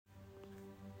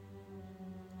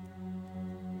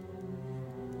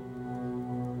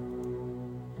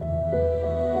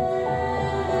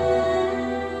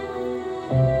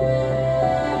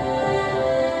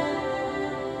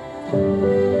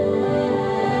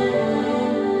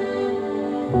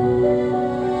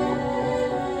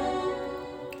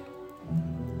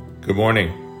Good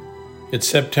morning. It's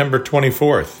September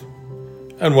 24th,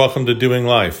 and welcome to Doing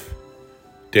Life,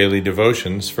 daily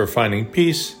devotions for finding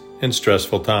peace in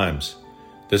stressful times.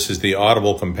 This is the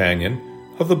audible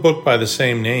companion of the book by the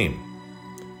same name.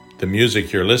 The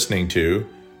music you're listening to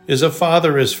is A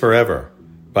Father is Forever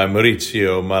by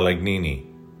Maurizio Malagnini.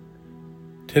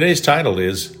 Today's title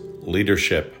is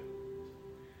Leadership.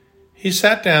 He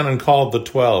sat down and called the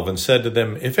 12 and said to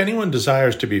them, "If anyone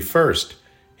desires to be first,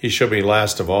 he shall be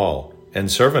last of all and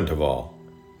servant of all."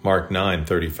 Mark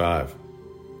 9:35.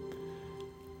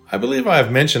 I believe I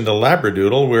have mentioned the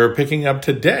Labradoodle we're picking up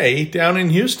today down in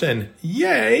Houston.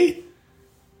 Yay!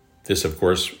 This, of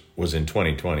course, was in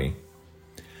 2020.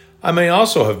 I may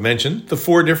also have mentioned the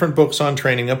 4 different books on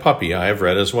training a puppy I have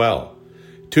read as well.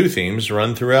 2 themes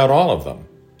run throughout all of them.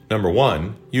 Number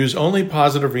 1, use only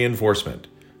positive reinforcement.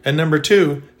 And number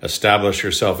 2, establish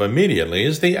yourself immediately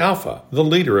as the alpha, the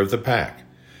leader of the pack.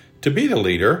 To be the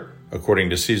leader,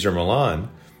 according to Cesar Millan,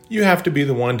 you have to be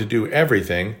the one to do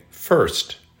everything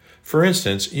first. For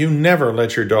instance, you never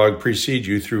let your dog precede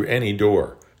you through any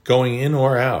door, going in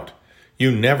or out.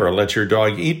 You never let your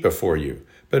dog eat before you,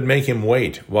 but make him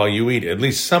wait while you eat at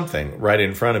least something right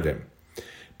in front of him.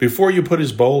 Before you put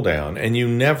his bowl down, and you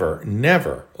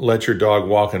never let your dog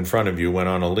walk in front of you when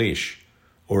on a leash,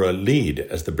 or a lead,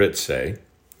 as the Brits say.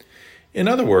 In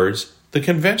other words, the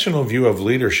conventional view of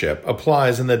leadership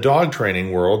applies in the dog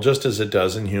training world just as it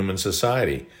does in human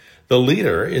society. The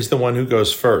leader is the one who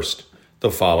goes first. The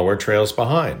follower trails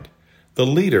behind. The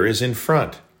leader is in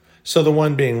front, so the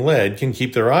one being led can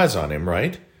keep their eyes on him,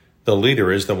 right? The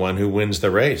leader is the one who wins the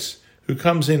race, who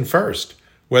comes in first,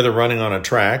 whether running on a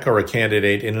track or a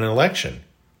candidate in an election,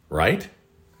 right?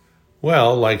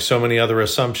 Well, like so many other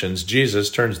assumptions, Jesus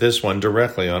turns this one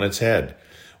directly on its head.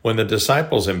 When the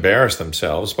disciples embarrass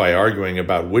themselves by arguing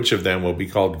about which of them will be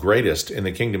called greatest in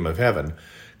the kingdom of heaven,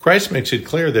 Christ makes it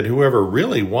clear that whoever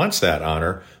really wants that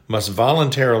honor must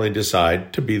voluntarily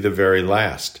decide to be the very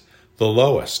last, the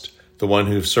lowest, the one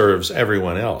who serves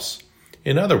everyone else.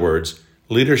 In other words,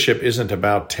 leadership isn't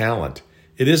about talent.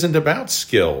 It isn't about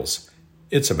skills.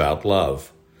 It's about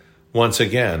love. Once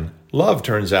again, love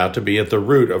turns out to be at the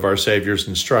root of our Savior's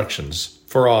instructions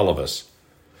for all of us.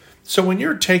 So when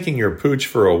you're taking your pooch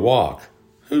for a walk,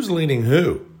 who's leading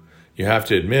who? You have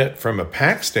to admit, from a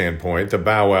pack standpoint, the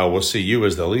bow wow will see you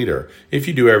as the leader if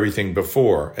you do everything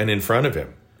before and in front of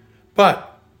him.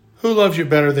 But who loves you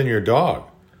better than your dog?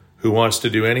 Who wants to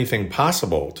do anything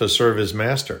possible to serve his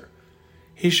master?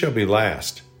 He shall be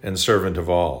last and servant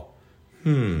of all.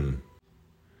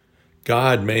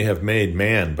 God may have made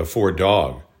man before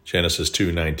dog, Genesis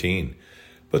 2:19,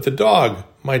 but the dog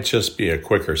might just be a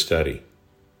quicker study.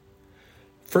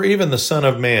 For even the Son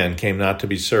of Man came not to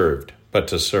be served, but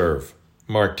to serve.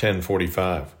 Mark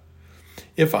 10:45.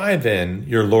 If I then,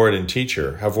 your Lord and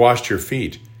teacher, have washed your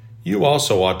feet, you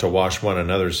also ought to wash one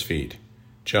another's feet.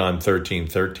 John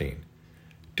 13:13.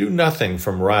 Do nothing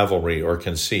from rivalry or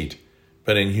conceit,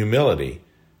 but in humility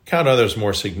count others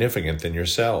more significant than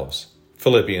yourselves.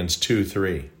 Philippians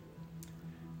 2:3.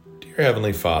 Dear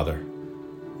Heavenly Father,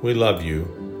 we love you.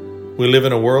 We live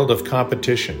in a world of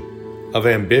competition, of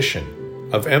ambition,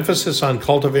 of emphasis on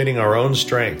cultivating our own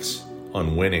strengths,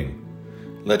 on winning.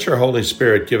 Let your Holy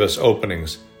Spirit give us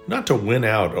openings not to win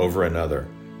out over another,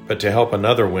 but to help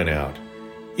another win out,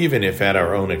 even if at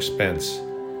our own expense.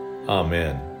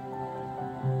 Amen.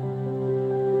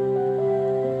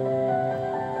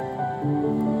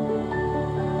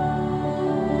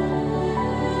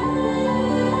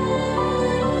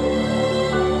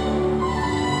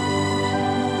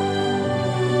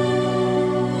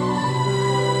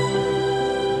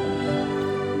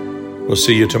 We'll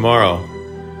see you tomorrow.